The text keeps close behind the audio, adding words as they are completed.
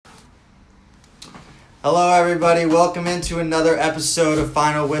Hello, everybody. Welcome into another episode of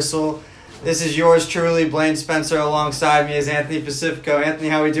Final Whistle. This is yours truly, Blaine Spencer. Alongside me is Anthony Pacifico. Anthony,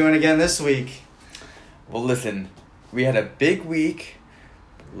 how are we doing again this week? Well, listen, we had a big week.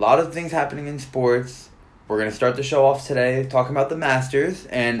 A lot of things happening in sports. We're going to start the show off today talking about the Masters.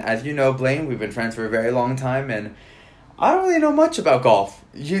 And as you know, Blaine, we've been friends for a very long time. And I don't really know much about golf.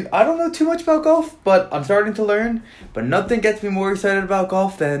 I don't know too much about golf, but I'm starting to learn. But nothing gets me more excited about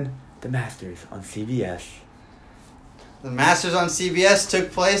golf than the Masters on CBS. The Masters on CBS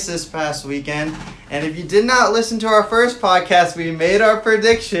took place this past weekend. And if you did not listen to our first podcast, we made our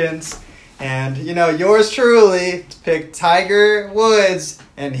predictions. And, yours truly picked Tiger Woods,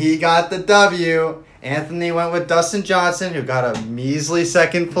 and he got the W. Anthony went with Dustin Johnson, who got a measly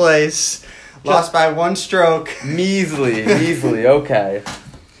second place. Lost by one stroke. Measly, okay.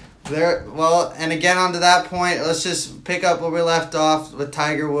 And again, onto that point, let's just pick up where we left off with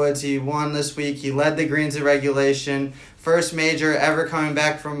Tiger Woods. He won this week. He led the greens in regulation. First major ever coming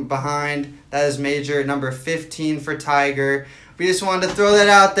back from behind. That is major number 15 for Tiger. We just wanted to throw that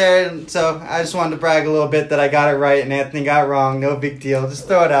out there, and so I just wanted to brag a little bit that I got it right and Anthony got it wrong. No big deal. Just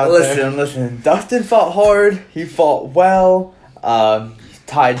throw it out there. Listen. Dustin fought hard. He fought well.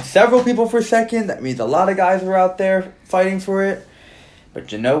 Tied several people for second. That means a lot of guys were out there fighting for it.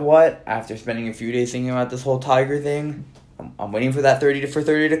 But you know what? After spending a few days thinking about this whole Tiger thing, I'm waiting for that 30 for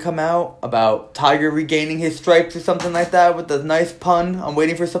 30 to come out about Tiger regaining his stripes or something like that with a nice pun. I'm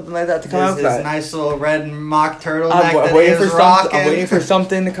waiting for something like that to come out. His nice little red mock turtleneck I'm waiting for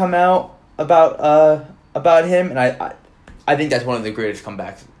something to come out about him, and I think that's one of the greatest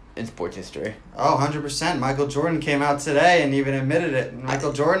comebacks in sports history. Oh, 100%. Michael Jordan came out today and even admitted it.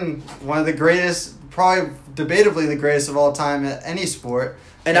 Michael Jordan, one of the greatest, probably debatably the greatest of all time at any sport.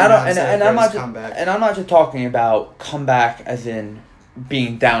 And I'm not just talking about comeback as in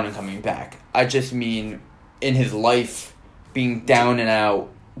being down and coming back. I just mean in his life being down and out,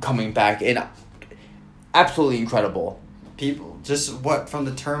 coming back, and absolutely incredible. People from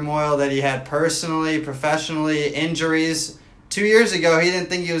the turmoil that he had personally, professionally, injuries. 2 years ago, he didn't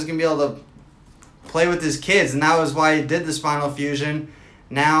think he was going to be able to play with his kids, and that was why he did the spinal fusion.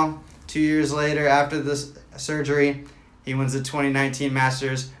 Now, 2 years later, after this surgery, he wins the 2019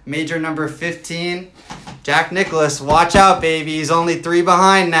 Masters. Major number 15, Jack Nicklaus. Watch out, baby. He's only 3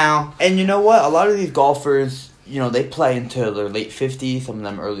 behind now. And you know what? A lot of these golfers, they play into their late 50s, some of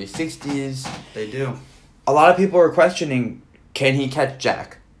them early 60s. They do. A lot of people are questioning, can he catch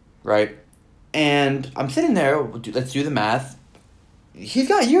Jack, right? And I'm sitting there, let's do the math. He's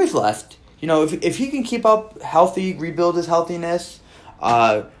got years left. If he can keep up healthy, rebuild his healthiness,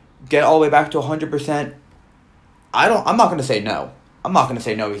 get all the way back to 100%, I'm not going to say no. I'm not going to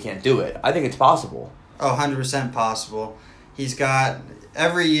say no, he can't do it. I think it's possible. Oh, 100% possible. He's got,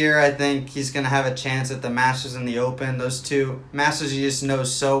 every year I think he's going to have a chance at the Masters and the Open. Those two Masters he just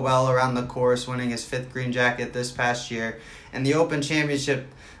knows so well around the course, winning his 5th green jacket this past year. And the Open Championship,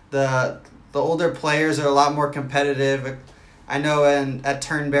 the older players are a lot more competitive. I know at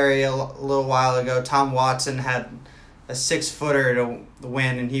Turnberry a little while ago, Tom Watson had a 6-footer to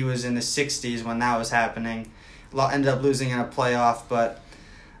win, and he was in the 60s when that was happening. Ended up losing in a playoff, but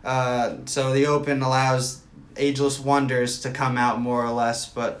so the Open allows ageless wonders to come out more or less.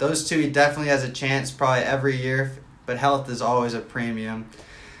 But those two, he definitely has a chance probably every year, but health is always a premium.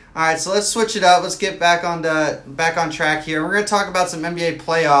 All right, so let's switch it up. Let's get back on track here. We're going to talk about some NBA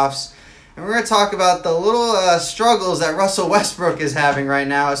playoffs. And we're going to talk about the little struggles that Russell Westbrook is having right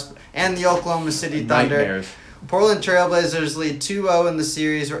now and the Oklahoma City Thunder. Nightmares. Portland Trailblazers lead 2-0 in the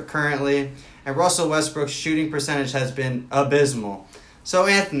series currently, and Russell Westbrook's shooting percentage has been abysmal. So,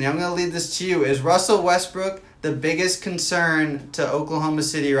 Anthony, I'm going to lead this to you. Is Russell Westbrook the biggest concern to Oklahoma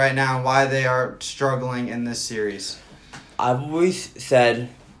City right now and why they are struggling in this series? I've always said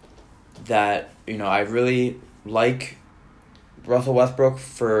that, I really like Russell Westbrook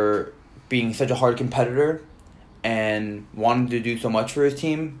for being such a hard competitor and wanting to do so much for his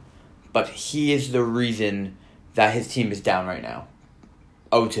team, but he is the reason that his team is down right now.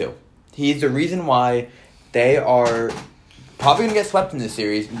 0-2. He is the reason why they are probably going to get swept in this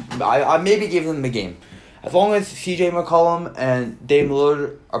series. I maybe gave them the game. As long as CJ McCollum and Dame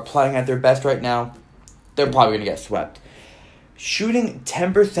Lillard are playing at their best right now, they're probably going to get swept. Shooting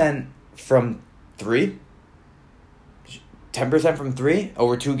 10% from 3? 10% from 3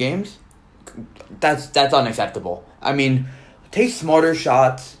 over 2 games? That's unacceptable. I mean, take smarter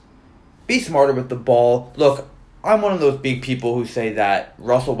shots. Be smarter with the ball. Look, I'm one of those big people who say that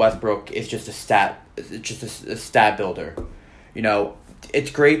Russell Westbrook is just a stat builder.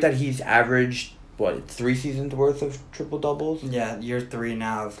 It's great that he's averaged 3 seasons worth of triple doubles. Yeah, year 3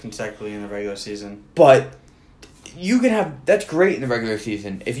 now of consecutively in the regular season. But you can have that's great in the regular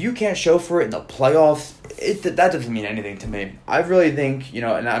season. If you can't show for it in the playoffs, that doesn't mean anything to me. I really think,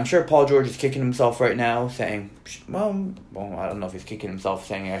 and I'm sure Paul George is kicking himself right now, saying, well, I don't know if he's kicking himself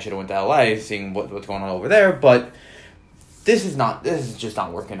saying I should have went to LA, seeing what's going on over there, but this is just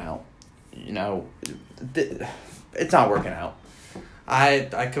not working out. It's not working out.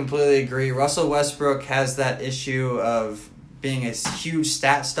 I completely agree. Russell Westbrook has that issue of being a huge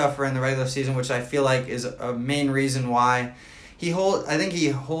stat stuffer in the regular season, which I feel like is a main reason why he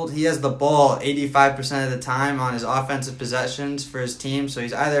has the ball 85% of the time on his offensive possessions for his team. So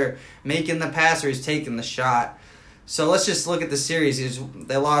he's either making the pass or he's taking the shot. So let's just look at the series.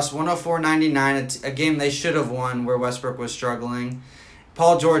 They lost 104-99, a game they should have won where Westbrook was struggling.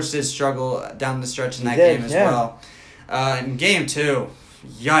 Paul George did struggle down the stretch in that game as well. In game 2,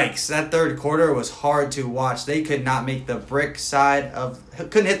 yikes, that third quarter was hard to watch. They could not make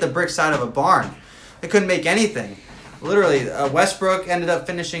couldn't hit the brick side of a barn. They couldn't make anything. Literally, Westbrook ended up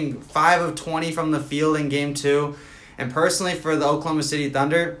finishing 5 of 20 from the field in game 2. And personally, for the Oklahoma City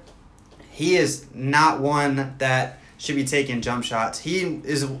Thunder, he is not one that should be taking jump shots. He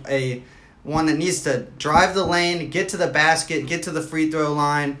is one that needs to drive the lane, get to the basket, get to the free throw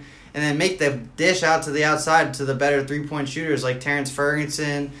line, and then make the dish out to the outside to the better three-point shooters like Terrence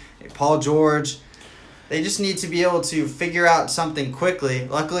Ferguson, Paul George. They just need to be able to figure out something quickly.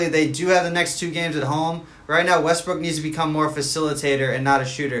 Luckily, they do have the next 2 games at home. Right now, Westbrook needs to become more a facilitator and not a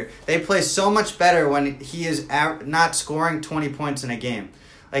shooter. They play so much better when he is not scoring 20 points in a game.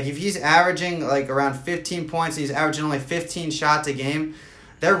 Like, if he's averaging around 15 points and he's averaging only 15 shots a game,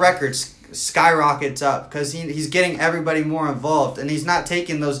 their record skyrockets up because he's getting everybody more involved, and he's not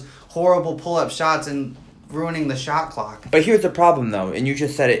taking those horrible pull-up shots and ruining the shot clock. But here's the problem, though, and you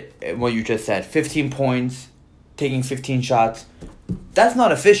just said it, what you just said, 15 points, taking 15 shots. That's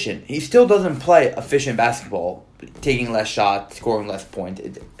not efficient. He still doesn't play efficient basketball, taking less shots, scoring less points.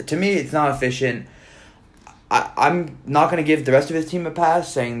 To me, it's not efficient. I'm not going to give the rest of his team a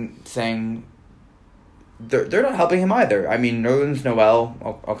pass, saying they're not helping him either. I mean, Nerlens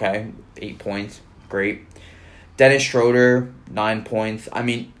Noel, okay, 8 points, great. Dennis Schroeder, 9 points. I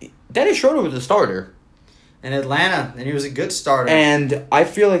mean, Dennis Schroeder was a starter in Atlanta, and he was a good starter. And I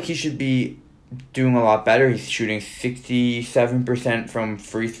feel like he should be doing a lot better. He's shooting 67% from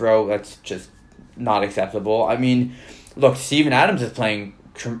free throw. That's just not acceptable. I mean, look, Steven Adams is playing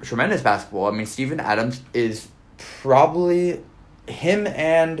tremendous basketball. I mean, Steven Adams is probably him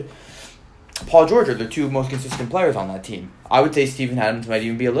and Paul George are the 2 most consistent players on that team. I would say Steven Adams might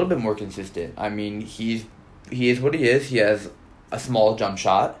even be a little bit more consistent. I mean, he is what he is. He has a small jump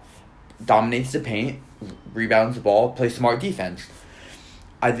shot, dominates the paint, rebounds the ball, plays smart defense.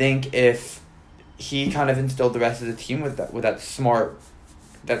 I think if he kind of instilled the rest of the team with that smart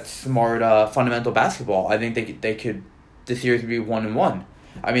fundamental basketball, I think the series would be 1-1.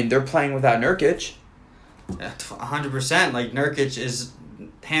 I mean, they're playing without Nurkic. 100%. Like, Nurkic is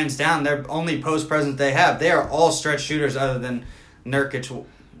hands down their only post presence they have. They are all stretch shooters other than Nurkic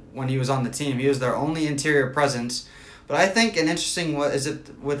when he was on the team. He was their only interior presence. But I think an interesting,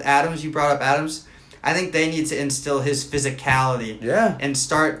 with Adams, you brought up Adams, I think they need to instill his physicality. Yeah. And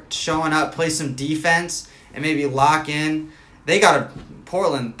start showing up, play some defense, and maybe lock in.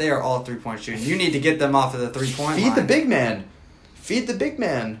 Portland, they are all three-point shooting. You need to get them off of the three-point line. Feed the big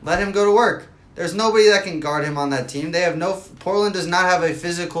man. Let him go to work. There's nobody that can guard him on that team. Portland does not have a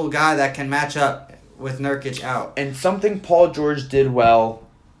physical guy that can match up with Nurkic out. And something Paul George did well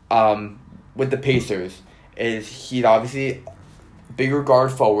with the Pacers is he's obviously bigger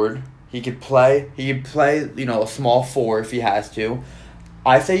guard forward. He could play, a small 4 if he has to.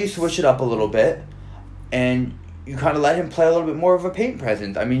 I say you switch it up a little bit, and you kind of let him play a little bit more of a paint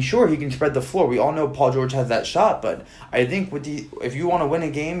presence. I mean, sure, he can spread the floor. We all know Paul George has that shot, but I think if you want to win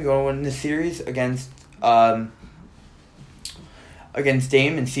a game, you want to win this series against Dame and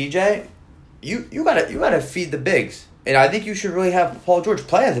CJ, you gotta feed the bigs. And I think you should really have Paul George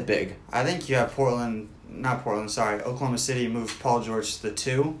play as a big. I think you have Oklahoma City move Paul George to the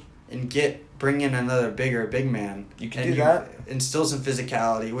 2 and bring in another big man. You can do that. Instill some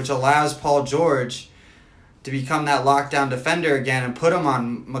physicality, which allows Paul George to become that lockdown defender again and put him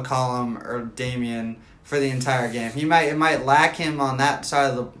on McCollum or Damian for the entire game. It might lack him on that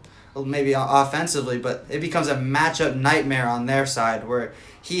side of maybe offensively, but it becomes a matchup nightmare on their side where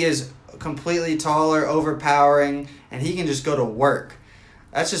he is completely taller, overpowering, and he can just go to work.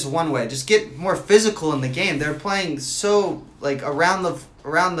 That's just one way. Just get more physical in the game. They're playing so around the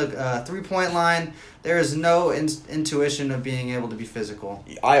 3-point line. There is no intuition of being able to be physical.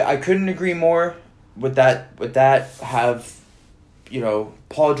 I couldn't agree more. with that, have,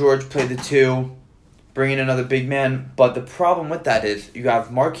 Paul George play the 2, bring in another big man. But the problem with that is you have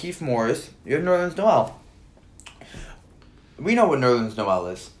Markieff Morris, you have Nerlens Noel. We know what Nerlens Noel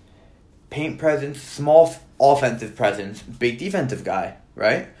is. Paint presence, small offensive presence, big defensive guy,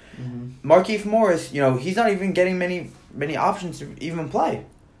 right? Mm-hmm. Markieff Morris, he's not even getting many options to even play.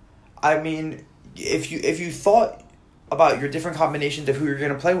 I mean, if you thought about your different combinations of who you're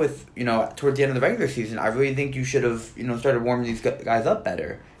going to play with, towards the end of the regular season, I really think you should have, started warming these guys up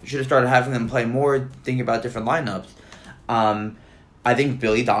better. You should have started having them play more, thinking about different lineups. I think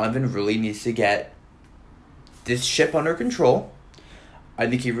Billy Donovan really needs to get this ship under control. I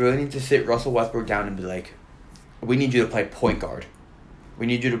think he really needs to sit Russell Westbrook down and be like, we need you to play point guard. We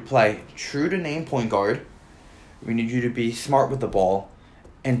need you to play true to name point guard. We need you to be smart with the ball.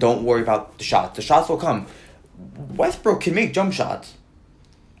 And don't worry about the shots. The shots will come. Westbrook can make jump shots.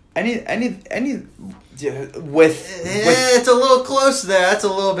 It's a little close there. That's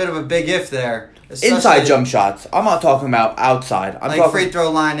a little bit of a big if there. Inside jump shots. I'm not talking about outside. I'm talking free throw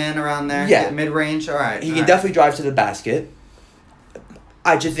line in around there. Yeah, mid range. All right. He can definitely drive to the basket.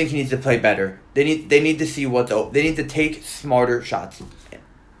 I just think he needs to play better. They need to see they need to take smarter shots.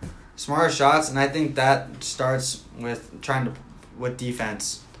 Smarter shots, and I think that starts with with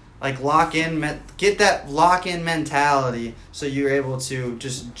defense. Like get that lock-in mentality so you're able to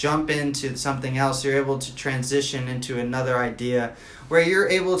just jump into something else. You're able to transition into another idea where you're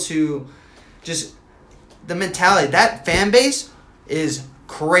able to just... The mentality, that fan base is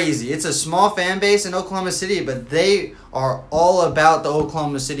crazy. It's a small fan base in Oklahoma City, but they are all about the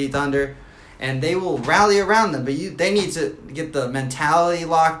Oklahoma City Thunder, and they will rally around them. But they need to get the mentality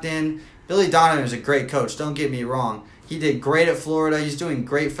locked in. Billy Donovan is a great coach, don't get me wrong. He did great at Florida. He's doing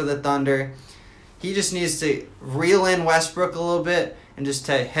great for the Thunder. He just needs to reel in Westbrook a little bit and just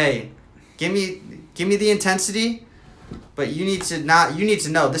say, "Hey, give me the intensity, but you need to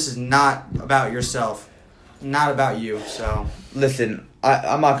know this is not about yourself, not about you." So listen,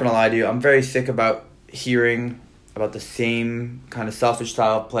 I'm not gonna lie to you. I'm very sick about hearing about the same kind of selfish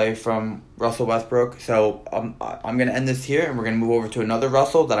style of play from Russell Westbrook. So I'm going to end this here, and we're going to move over to another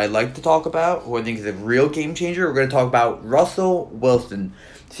Russell that I like to talk about, who I think is a real game changer. We're going to talk about Russell Wilson.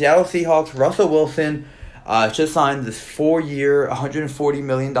 Seattle Seahawks, Russell Wilson just signed this 4-year, $140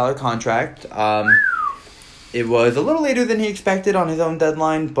 million contract. It was a little later than he expected on his own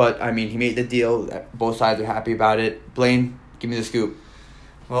deadline, but, I mean, he made the deal. Both sides are happy about it. Blaine, give me the scoop.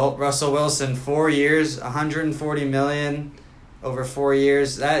 Well, Russell Wilson, 4 years, $140 million over 4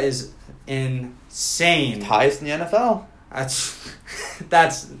 years. That is insane. Highest in the NFL.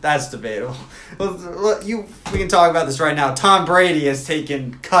 That's debatable. We can talk about this right now. Tom Brady has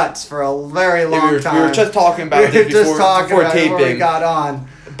taken cuts for a very long time. We were just talking about this before taping. Before we got on.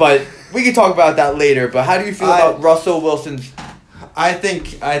 But we can talk about that later. But how do you feel about Russell Wilson's... I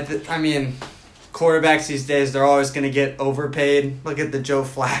mean... Quarterbacks these days, they're always going to get overpaid. Look at the Joe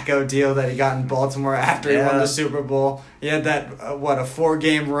Flacco deal that he got in Baltimore after he won the Super Bowl. He had that, a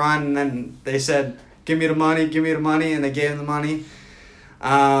 4-game run, and then they said, give me the money, and they gave him the money.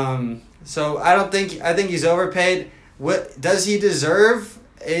 So I think he's overpaid. Does he deserve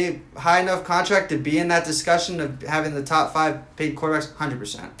a high enough contract to be in that discussion of having the top 5 paid quarterbacks?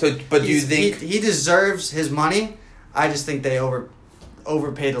 100%. So, but do you think... He deserves his money. I just think they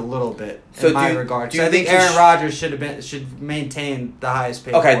overpaid a little bit in my regard. So I think Aaron Rodgers should maintain the highest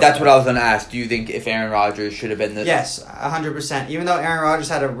paid. Okay, that's what I was going to ask. Do you think if Aaron Rodgers should have been the... Yes, 100%. Even though Aaron Rodgers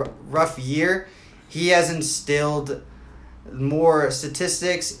had a rough year, he has instilled more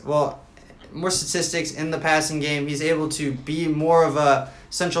statistics in the passing game. He's able to be more of a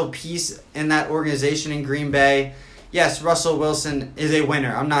central piece in that organization in Green Bay. Yes, Russell Wilson is a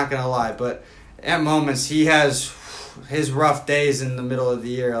winner. I'm not going to lie, but at moments he has his rough days in the middle of the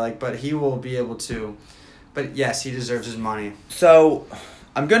year, but he will be able to. But yes, he deserves his money. So,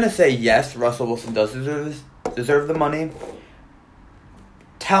 I'm gonna say yes. Russell Wilson does deserve the money.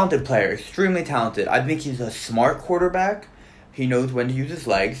 Talented player, extremely talented. I think he's a smart quarterback. He knows when to use his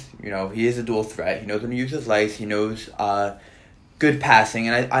legs. He is a dual threat. He knows when to use his legs. He knows good passing,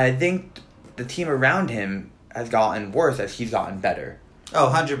 and I think the team around him has gotten worse as he's gotten better.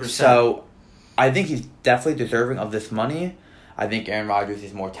 Oh, 100%. So, I think he's definitely deserving of this money. I think Aaron Rodgers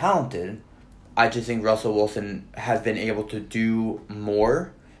is more talented. I just think Russell Wilson has been able to do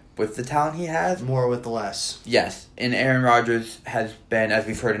more with the talent he has. More with less. Yes. And Aaron Rodgers has been, as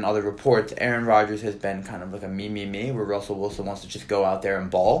we've heard in other reports, Aaron Rodgers has been kind of like a me, where Russell Wilson wants to just go out there and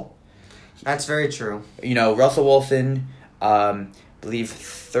ball. That's very true. Russell Wilson, believe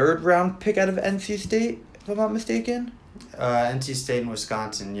 3rd round pick out of NC State, if I'm not mistaken. NC State and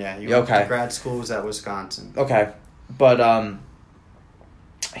Wisconsin. Yeah, he went to grad school was at Wisconsin. Okay, but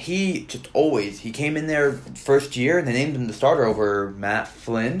he he came in there first year and they named him the starter over Matt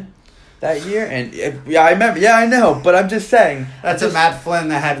Flynn that year, and I remember. Yeah, I know, but I'm just saying that's a Matt Flynn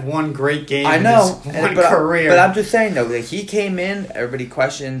that had one great game. I know, in his career. But I'm just saying though, like he came in, everybody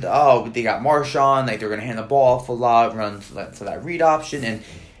questioned. Oh, they got Marshawn, like they're gonna hand the ball off a lot, run for that read option, and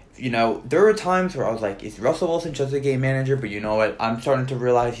there were times where I was like, is Russell Wilson just a game manager? But you know what? I'm starting to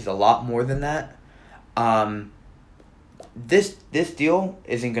realize he's a lot more than that. This deal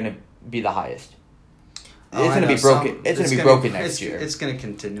isn't gonna be the highest. It's going to be broken. It's going to be broken next year. It's going to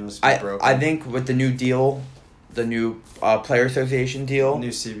continuously be broken. I think with the new deal, the new player association deal, new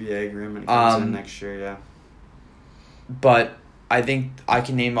CBA agreement comes in next year. Yeah. But I think I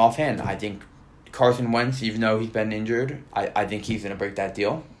can name offhand. I think Carson Wentz, even though he's been injured, I think he's going to break that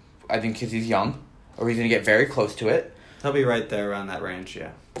deal. I think because he's young, or he's going to get very close to it. He'll be right there around that range.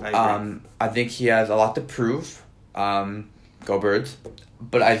 Yeah. I agree. I think he has a lot to prove. Go Birds!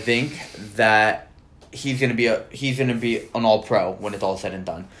 But I think that he's gonna be an all-pro when it's all said and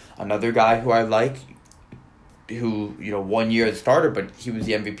done. Another guy who I like, who 1 year as starter, but he was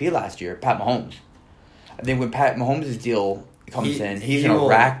the MVP last year, Pat Mahomes. I think when Pat Mahomes' deal comes in, he's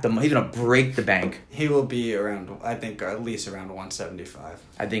gonna he's gonna break the bank. He will be around, I think, at least around 175.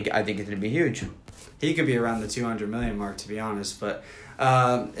 I think it's gonna be huge. He could be around the 200 million mark, to be honest. But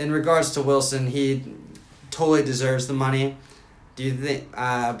in regards to Wilson, he totally deserves the money. Do you think?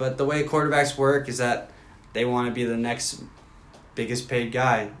 But the way quarterbacks work is that they want to be the next biggest paid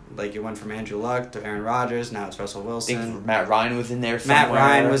guy. Like it went from Andrew Luck to Aaron Rodgers. Now it's Russell Wilson. I think Matt Ryan was in there somewhere. Matt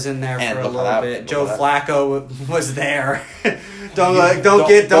Ryan was in there for a little bit. Joe Flacco was there. Don't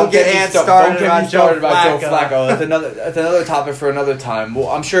get ants started on Joe Flacco. That's another topic for another time. Well,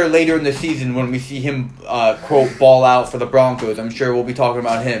 I'm sure later in the season when we see him quote ball out for the Broncos, I'm sure we'll be talking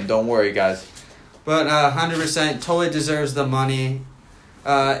about him. Don't worry, guys. But 100% totally deserves the money.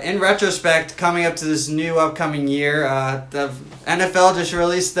 In retrospect, coming up to this new upcoming year, the NFL just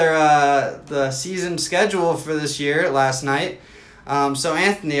released their the season schedule for this year last night. So,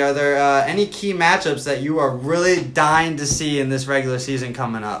 Anthony, are there any key matchups that you are really dying to see in this regular season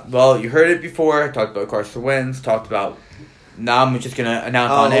coming up? Well, you heard it before. I talked about Carson Wentz. Talked about... Now I'm just going to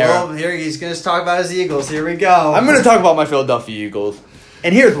announce on air. Well, here he's going to talk about his Eagles. Here we go. I'm going to talk about my Philadelphia Eagles.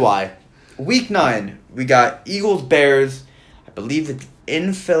 And here's why. Week 9, we got Eagles-Bears. I believe it's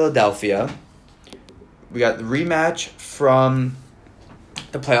in Philadelphia. We got the rematch from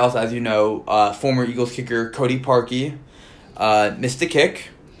the playoffs, as you know. Former Eagles kicker Cody Parkey missed the kick,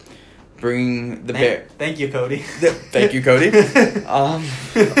 bringing the Bears. Thank you, Cody. Thank you, Cody.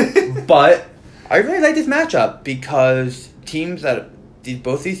 But I really like this matchup because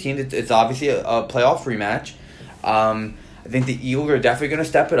both these teams, it's obviously a playoff rematch. I think the Eagles are definitely going to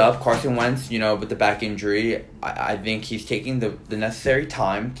step it up. Carson Wentz, with the back injury, I think he's taking the necessary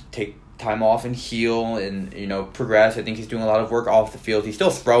time to take time off and heal and, progress. I think he's doing a lot of work off the field. He's still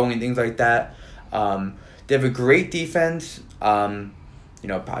throwing and things like that. They have a great defense,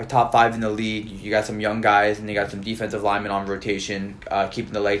 probably top 5 in the league. You got some young guys, and you got some defensive linemen on rotation,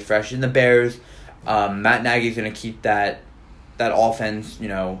 keeping the legs fresh. In the Bears, Matt Nagy's going to keep that offense,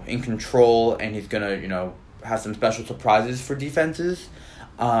 in control, and he's going to, have some special surprises for defenses.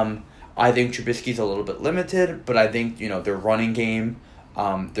 I think Trubisky's a little bit limited, but I think, their running game,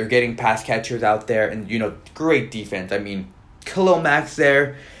 they're getting pass catchers out there, and, great defense. I mean, Khalil Mack's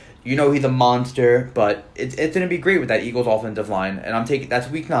there. He's a monster, but it's going to be great with that Eagles offensive line. And that's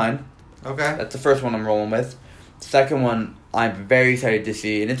week 9. Okay. That's the first one I'm rolling with. Second one, I'm very excited to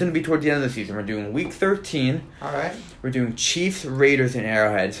see, and it's going to be towards the end of the season. We're doing week 13. All right. We're doing Chiefs Raiders in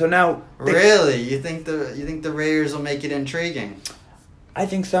Arrowhead. So now, really, you think the Raiders will make it intriguing? I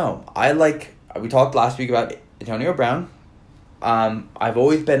think so. We talked last week about Antonio Brown. I've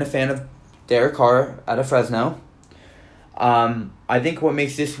always been a fan of Derek Carr out of Fresno. I think what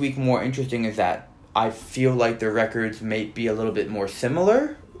makes this week more interesting is that I feel like their records may be a little bit more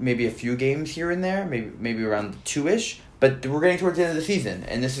similar. Maybe a few games here and there, maybe around 2-ish. But we're getting towards the end of the season,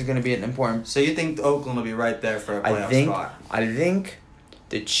 and this is going to be an important... So you think Oakland will be right there for a playoff spot? I think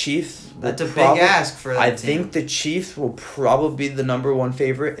the Chiefs... That's a big ask for that team. I think the Chiefs will probably be the number 1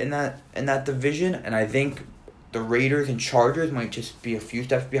 favorite in that division, and I think the Raiders and Chargers might just be a few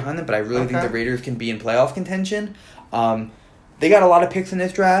steps behind them, but I really think the Raiders can be in playoff contention. They got a lot of picks in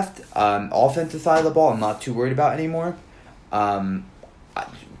this draft. Offensive side of the ball, I'm not too worried about anymore.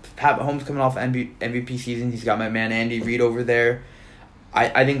 Pat Mahomes coming off MVP season. He's got my man Andy Reid over there.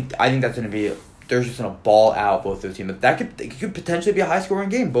 I think that's going to be... They're just going to ball out both those teams. It could potentially be a high-scoring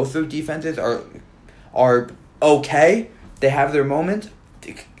game. Both those defenses are okay. They have their moment.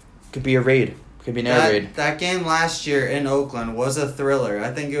 It could be a raid. Could be an air raid. That game last year in Oakland was a thriller.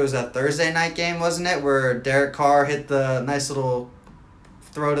 I think it was a Thursday night game, wasn't it, where Derek Carr hit the nice little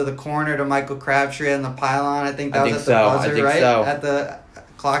throw to the corner to Michael Crabtree and the pylon. I think that was at the buzzer, right? At the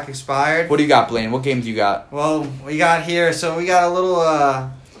clock expired. What do you got, Blaine? What games you got? Well, we got a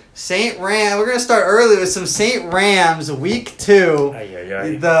little St. Ram. We're going to start early with some St. Rams week 2.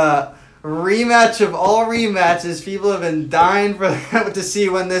 The rematch of all rematches. People have been dying to see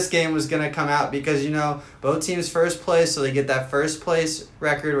when this game was going to come out because, both teams first place, so they get that first place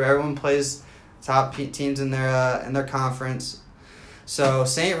record where everyone plays top teams in their conference. So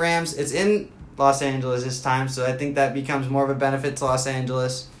St. Rams, it's in Los Angeles this time, so I think that becomes more of a benefit to Los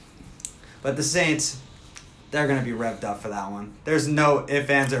Angeles. But the Saints, they're going to be revved up for that one. There's no ifs,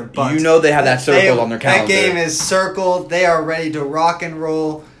 ands, or buts. They have that circled on their calendar. That game is circled. They are ready to rock and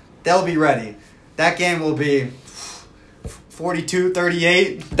roll. They'll be ready. That game will be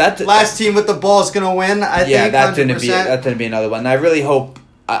 42-38. Last team with the ball is going to win, I think, 100%. That's going to be another one. And I really hope,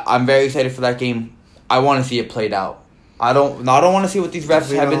 I'm very excited for that game. I want to see it played out. I don't want to see what these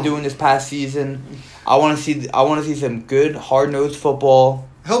refs have been doing this past season. I want to see some good, hard-nosed football.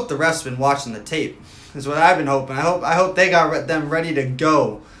 I hope the refs been watching the tape. Is what I've been hoping. I hope they got them ready to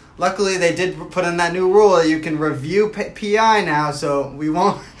go. Luckily, they did put in that new rule that you can review PI now, so we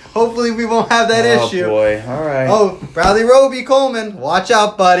won't. Hopefully, we won't have that issue. Oh boy! All right. Oh, Bradley Roby Coleman, watch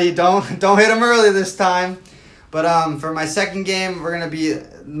out, buddy! Don't hit him early this time. But for my second game, we're gonna be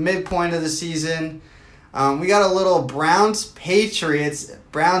midpoint of the season. We got a little Browns-Patriots.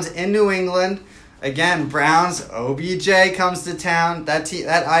 Browns in New England. Again, Browns, OBJ comes to town.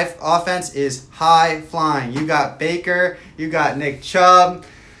 That offense is high-flying. You got Baker. You got Nick Chubb.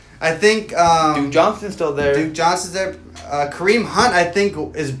 I think Duke Johnson's still there. Duke Johnson's there. Kareem Hunt, I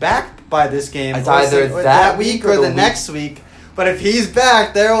think, is back by this game. It's either that week or the next week. But if he's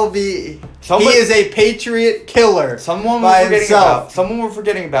back, there will be... he is a Patriot killer. Someone we're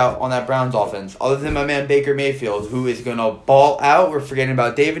forgetting about on that Browns offense, other than my man Baker Mayfield, who is going to ball out. We're forgetting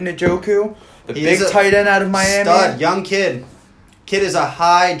about David Njoku, the big tight end out of Miami. Stud, young kid. Kid is a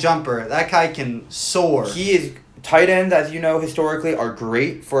high jumper. That guy can soar. He is... Tight ends, as you know, historically are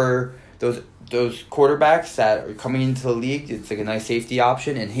great for those quarterbacks that are coming into the league. It's like a nice safety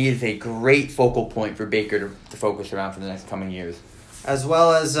option, and he is a great focal point for Baker to focus around for the next coming years. As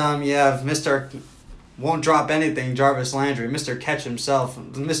well as you have Mr. Won't drop anything, Jarvis Landry, Mr. Catch himself.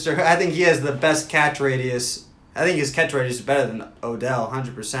 I think he has the best catch radius. I think his catch radius is better than Odell,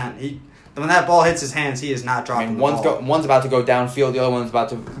 100%. When that ball hits his hands, he is not dropping the ball. One's about to go downfield, the other one's about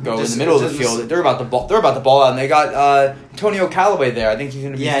to go in the middle of the field. They're about to ball out, and they got Antonio Callaway there. I think he's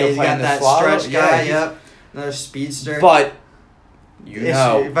going to be still playing the slot. Yeah, he's got that stretch guy. Yep, another speedster. But you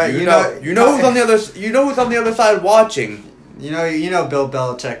know who's on the other side watching. You know Bill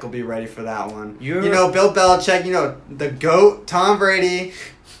Belichick will be ready for that one. Bill Belichick. The GOAT, Tom Brady.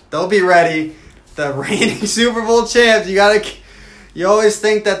 They'll be ready. The reigning Super Bowl champs. You always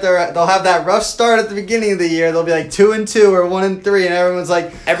think that they'll have that rough start at the beginning of the year. They'll be like 2-2 or 1-3, and everyone's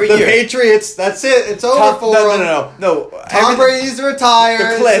like, every year. Patriots. That's it. It's over for them. No. Tom Brady needs to retire.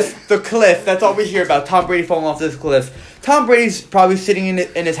 The cliff. That's all we hear about. Tom Brady falling off this cliff. Tom Brady's probably sitting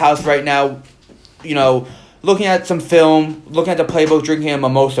in his house right now, looking at some film, looking at the playbook, drinking a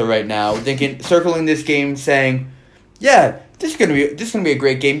mimosa right now, circling this game, saying, "Yeah, this is gonna be a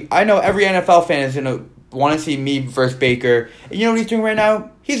great game." I know every NFL fan is gonna want to see me versus Baker. And you know what he's doing right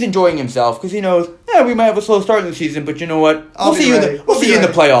now? He's enjoying himself because he knows, we might have a slow start in the season, but you know what? We'll see you in the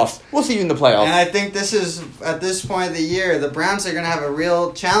playoffs. We'll see you in the playoffs. And I think this is, at this point of the year, the Browns are going to have a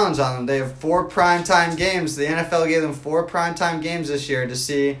real challenge on them. They have 4 primetime games. The NFL gave them 4 primetime games this year to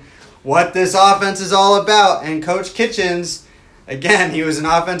see what this offense is all about. And Coach Kitchens, again, he was an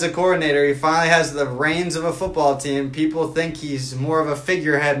offensive coordinator. He finally has the reins of a football team. People think he's more of a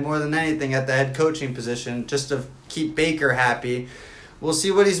figurehead more than anything at the head coaching position, just to keep Baker happy. We'll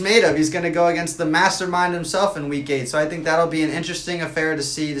see what he's made of. He's going to go against the mastermind himself in Week 8. So I think that'll be an interesting affair to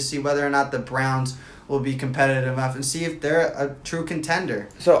see whether or not the Browns will be competitive enough and see if they're a true contender.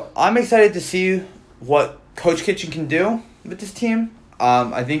 So I'm excited to see what Coach Kitchen can do with this team.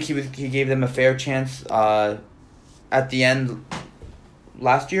 I think he gave them a fair chance at the end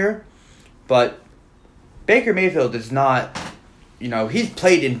last year, but Baker Mayfield is not, he's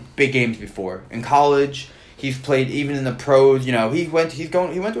played in big games before in college. He's played even in the pros. He went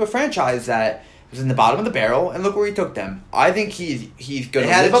to a franchise that was in the bottom of the barrel, and look where he took them. I think he's going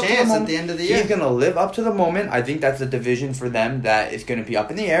to live up to the moment. At the end of the year. He's going to live up to the moment. I think that's a division for them that is going to be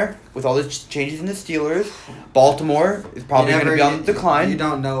up in the air with all the changes in the Steelers. Baltimore is probably going to be on the decline. You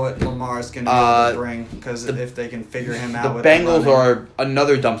don't know what Lamar is going to be able to bring because if they can figure him out. The Bengals are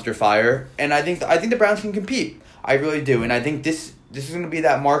another dumpster fire, and I think the Browns can compete. I really do, and I think this is going to be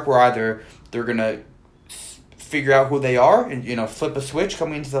that mark where either they're going to figure out who they are and, flip a switch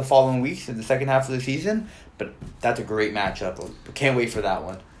coming into the following weeks in the second half of the season. But that's a great matchup. Can't wait for that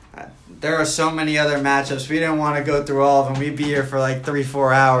one. There are so many other matchups. We didn't want to go through all of them. We'd be here for like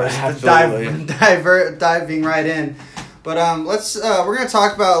 3-4 hours. Diving right in. But we're going to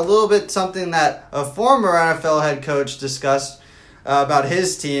talk about a little bit something that a former NFL head coach discussed about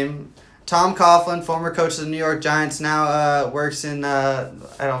his team. Tom Coughlin, former coach of the New York Giants, now works in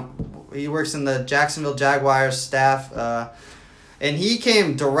he works in the Jacksonville Jaguars staff, and he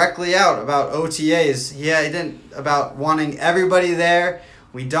came directly out about OTAs. He didn't about wanting everybody there.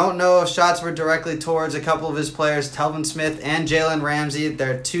 We don't know if shots were directly towards a couple of his players, Telvin Smith and Jalen Ramsey.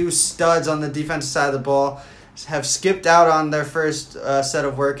 They're two studs on the defensive side of the ball. Have skipped out on their first set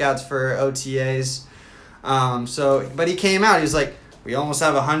of workouts for OTAs. But he came out. He was like, we almost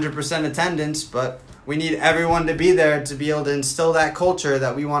have 100% attendance, but we need everyone to be there to be able to instill that culture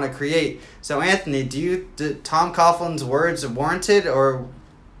that we want to create. So, Anthony, do Tom Coughlin's words warranted, or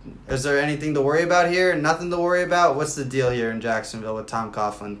is there anything to worry about here? Nothing to worry about? What's the deal here in Jacksonville with Tom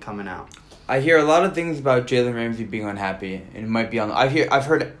Coughlin coming out? I hear a lot of things about Jalen Ramsey being unhappy, and it might be on. I've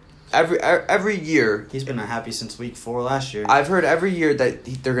heard every year he's been unhappy since week 4 last year. I've heard every year that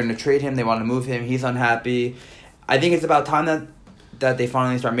they're going to trade him. They want to move him. He's unhappy. I think it's about time that they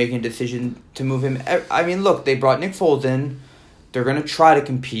finally start making a decision to move him. I mean, look, they brought Nick Foles in. They're going to try to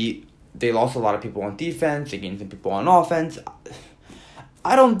compete. They lost a lot of people on defense. They gained some people on offense.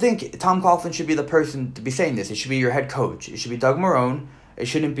 I don't think Tom Coughlin should be the person to be saying this. It should be your head coach. It should be Doug Marrone. It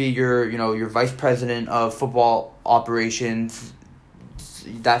shouldn't be your vice president of football operations,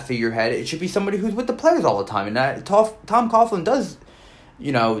 that figurehead. It should be somebody who's with the players all the time. And Tom Coughlin does,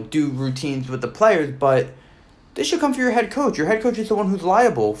 do routines with the players, but this should come from your head coach. Your head coach is the one who's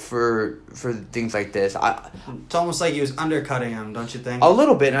liable for things like this. It's almost like he was undercutting him, don't you think? A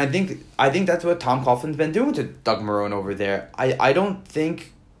little bit, and I think that's what Tom Coughlin's been doing to Doug Marrone over there. I don't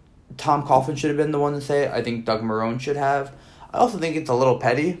think Tom Coughlin should have been the one to say it. I think Doug Marrone should have. I also think it's a little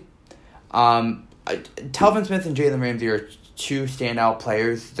petty. Telvin Smith and Jalen Ramsey are two standout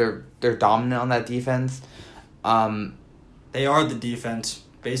players. They're dominant on that defense. They are the defense.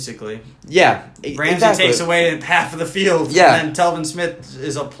 Basically. Yeah. Ramsey takes away half of the field. Yeah. And then Telvin Smith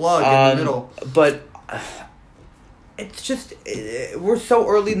is a plug in the middle. But it's just, we're so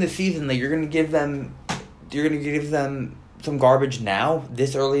early in the season that you're going to give them some garbage now,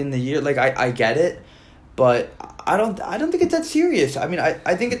 this early in the year. Like, I get it, but I don't think it's that serious. I mean,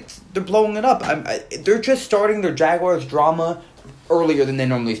 I think they're blowing it up. They're just starting their Jaguars drama earlier than they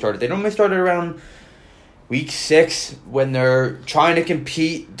normally started. They normally started around Week 6, when they're trying to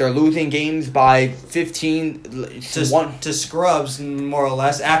compete, they're losing games by 15 to scrubs, more or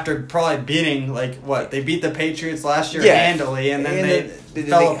less, after probably beating, they beat the Patriots last year handily, and then they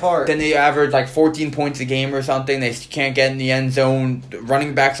fell apart. Then they average 14 points a game or something. They can't get in the end zone.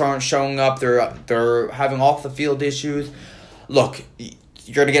 Running backs aren't showing up. They're having off the field issues. Look,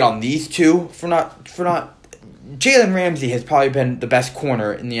 you're gonna get on these two for not. Jalen Ramsey has probably been the best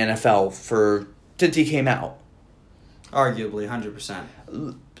corner in the NFL since he came out. Arguably,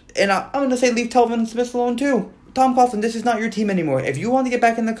 100%. And I'm going to say leave Telvin Smith alone too. Tom Coughlin, this is not your team anymore. If you want to get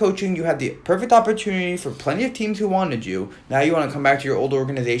back in the coaching, you had the perfect opportunity for plenty of teams who wanted you. Now you want to come back to your old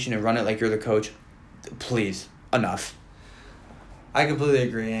organization and run it like you're the coach. Please, enough. I completely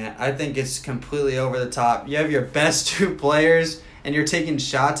agree, Ant. I think it's completely over the top. You have your best two players, and you're taking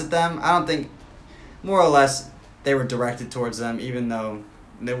shots at them. I don't think, more or less, they were directed towards them, even though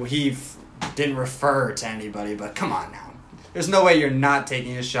he didn't refer to anybody, but come on now. There's no way you're not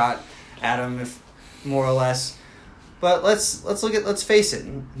taking a shot at him, if more or less. But let's face it.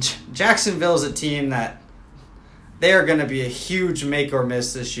 Jacksonville's a team that they are going to be a huge make or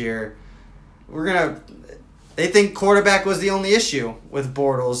miss this year. They think quarterback was the only issue with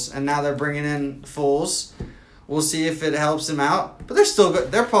Bortles, and now they're bringing in Foles. We'll see if it helps them out, but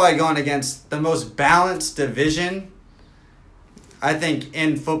they're probably going against the most balanced division, I think,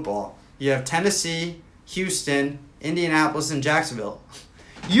 in football. You have Tennessee, Houston, Indianapolis, and Jacksonville.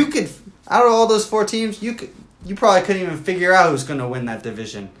 You could, out of all those 4 teams, you probably couldn't even figure out who's going to win that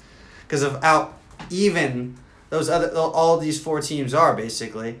division because of how even all these 4 teams are.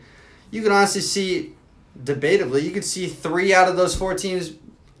 Basically, you can honestly see, debatably, you could see 3 out of those 4 teams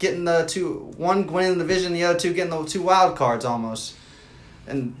getting one winning the division, the other two getting the 2 wild cards almost,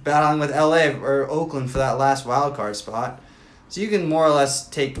 and battling with LA or Oakland for that last wild card spot. So you can more or less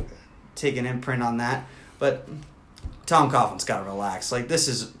take an imprint on that. But Tom Coughlin's got to relax. Like, this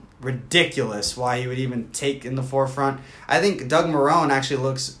is ridiculous why he would even take in the forefront. I think Doug Marrone actually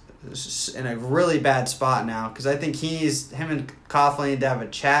looks in a really bad spot now, because I think him and Coughlin need to have a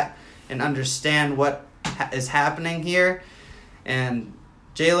chat and understand what is happening here. And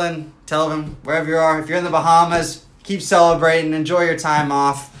Jalen, tell him wherever you are, if you're in the Bahamas, keep celebrating, enjoy your time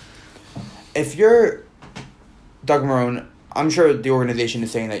off. If you're Doug Marrone, I'm sure the organization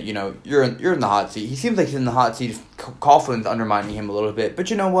is saying that, you're in the hot seat. He seems like he's in the hot seat. Coughlin's undermining him a little bit. But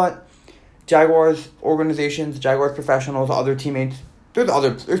you know what? Jaguars organizations, Jaguars professionals, other teammates,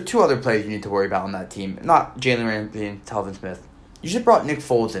 there's 2 other players you need to worry about on that team. Not Jalen Ramsey and Telvin Smith. You should have brought Nick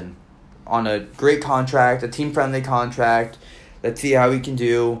Foles in on a great contract, a team-friendly contract. Let's see how he can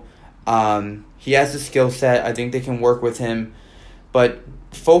do. He has the skill set. I think they can work with him. But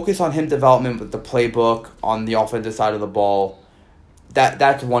focus on him development with the playbook on the offensive side of the ball.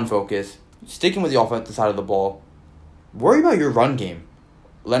 That's one focus. Sticking with the offensive side of the ball. Worry about your run game.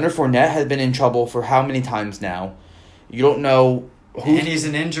 Leonard Fournette has been in trouble for how many times now? You don't know who. And he's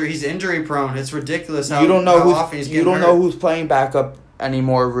injury prone. It's ridiculous how often he's getting hurt. You don't know who's playing backup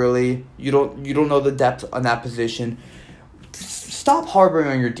anymore, really. You don't know the depth on that position. Stop harboring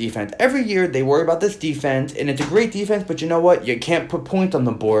on your defense. Every year they worry about this defense, and it's a great defense, but you know what? You can't put points on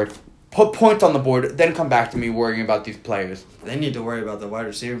the board. Put points on the board, then come back to me worrying about these players. They need to worry about the wide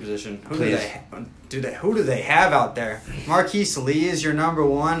receiver position. Who Please. do they have out there? Marquise Lee is your number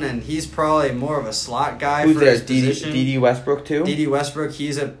one, and he's probably more of a slot guy Who's for there? his position. D.D. Westbrook, too? D.D. Westbrook,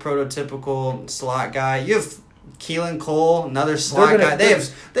 he's a prototypical slot guy. You have Keelan Cole, another slot guy. They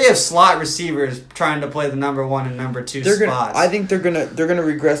have slot receivers trying to play the number 1 and number 2 spots. I think they're gonna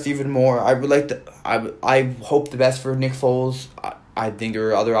regress even more. I hope the best for Nick Foles. I think there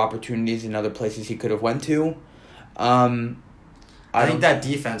are other opportunities in other places he could have went to. I think that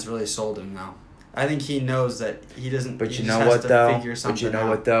defense really sold him now. I think he knows that he doesn't. But he you just know has what to though? figure something But you know out.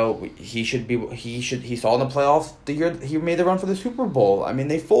 what though? He saw in the playoffs the year he made the run for the Super Bowl. I mean,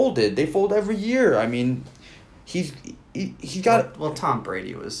 they folded. They fold every year. I mean, he's got. Well, Tom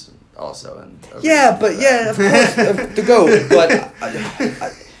Brady was also in. Of course, the GOAT.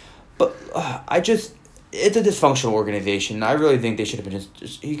 But it's a dysfunctional organization. I really think they should have been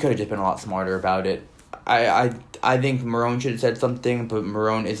he could have just been a lot smarter about it. I think Marrone should have said something, but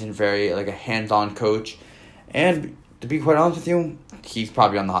Marrone isn't very a hands-on coach. And to be quite honest with you, he's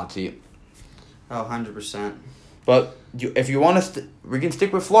probably on the hot seat. Oh, 100%. But if you want to, we can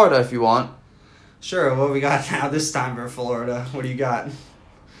stick with Florida if you want. Sure, what we got now this time for Florida? What do you got?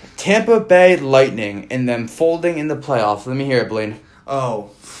 Tampa Bay Lightning and them folding in the playoffs. Let me hear it, Blaine. Oh,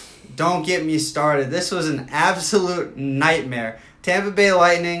 don't get me started. This was an absolute nightmare. Tampa Bay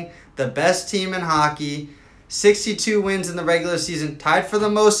Lightning, the best team in hockey, 62 wins in the regular season, tied for the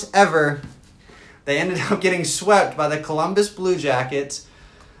most ever. They ended up getting swept by the Columbus Blue Jackets.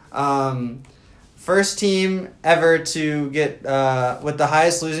 First team ever to get, with the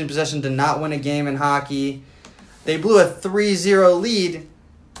highest losing possession, to not win a game in hockey. They blew a 3-0 lead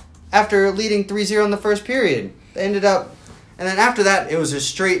after leading 3-0 in the first period. They ended up, and then after that, it was a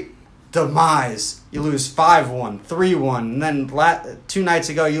straight demise. You lose 5-1, 3-1, and then 2 nights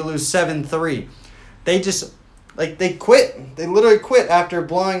ago, you lose 7-3. They just, they quit. They literally quit after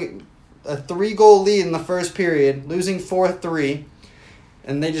blowing a 3-goal lead in the first period, losing 4-3,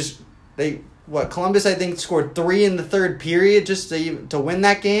 and Columbus, I think, scored 3 in the third period just to win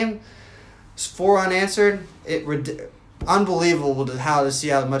that game. It's 4 unanswered. Unbelievable to see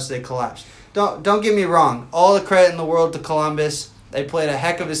how much they collapsed. Don't get me wrong. All the credit in the world to Columbus. They played a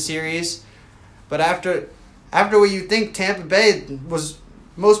heck of a series. But after what you think Tampa Bay was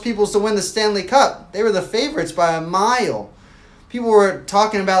most people's to win the Stanley Cup, they were the favorites by a mile. People were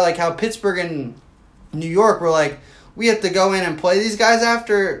talking about how Pittsburgh and New York were we have to go in and play these guys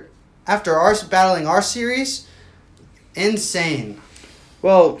after battling our series. Insane.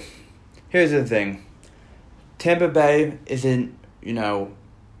 Well, here's the thing. Tampa Bay isn't,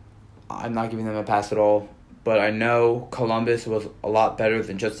 I'm not giving them a pass at all, but I know Columbus was a lot better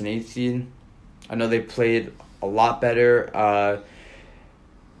than just an 8th seed. I know they played a lot better.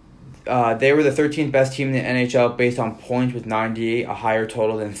 They were the 13th best team in the NHL based on points with 98, a higher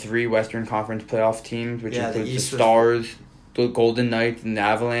total than 3 Western Conference playoff teams, which includes the Stars, the Golden Knights, and the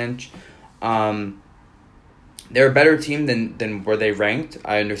Avalanche. They're a better team than where they ranked.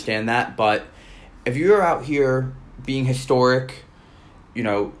 I understand that, but if you're out here being historic,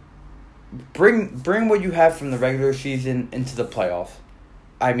 bring what you have from the regular season into the playoff.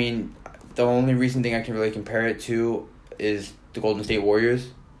 I mean, the only recent thing I can really compare it to is the Golden State Warriors.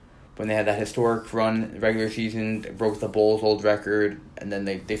 When they had that historic run regular season, they broke the Bulls' old record, and then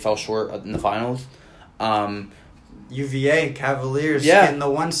they fell short in the finals. UVA Cavaliers getting the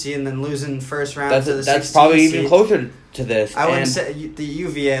 1 seed and then losing first round to the 16 That's probably seed. even closer to this. I wouldn't say the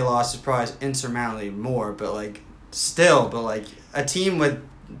UVA loss is probably insurmountably more, but like a team with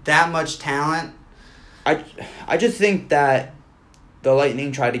that much talent. I just think that the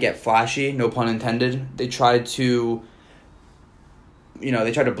Lightning tried to get flashy, no pun intended. They tried to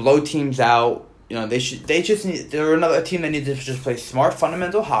blow teams out. They're another team that needs to just play smart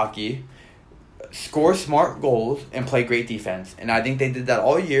fundamental hockey, score smart goals, and play great defense. And I think they did that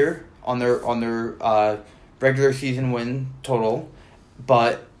all year on their regular season win total,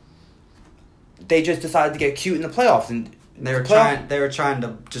 but they just decided to get cute in the playoffs, and they were trying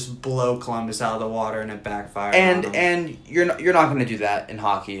to just blow Columbus out of the water, and it backfired. And you're not going to do that in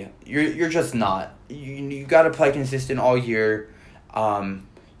hockey. You're just not. You got to play consistent all year.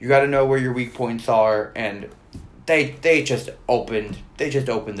 You got to know where your weak points are, and they just opened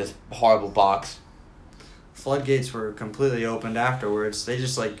this horrible box. Floodgates were completely opened afterwards. They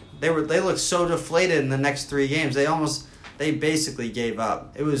just they looked so deflated in the next 3 games. They basically gave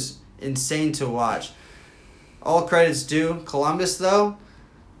up. It was insane to watch. All credits due. Columbus though,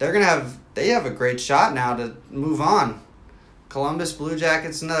 they have a great shot now to move on. Columbus Blue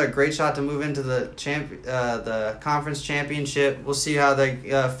Jackets, another great shot to move into the conference championship. We'll see how they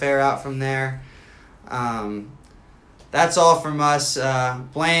fare out from there. That's all from us.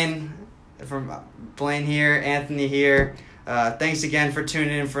 Blaine here, Anthony here. Thanks again for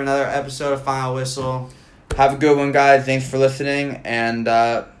tuning in for another episode of Final Whistle. Have a good one, guys. Thanks for listening, and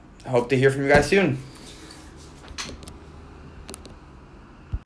hope to hear from you guys soon.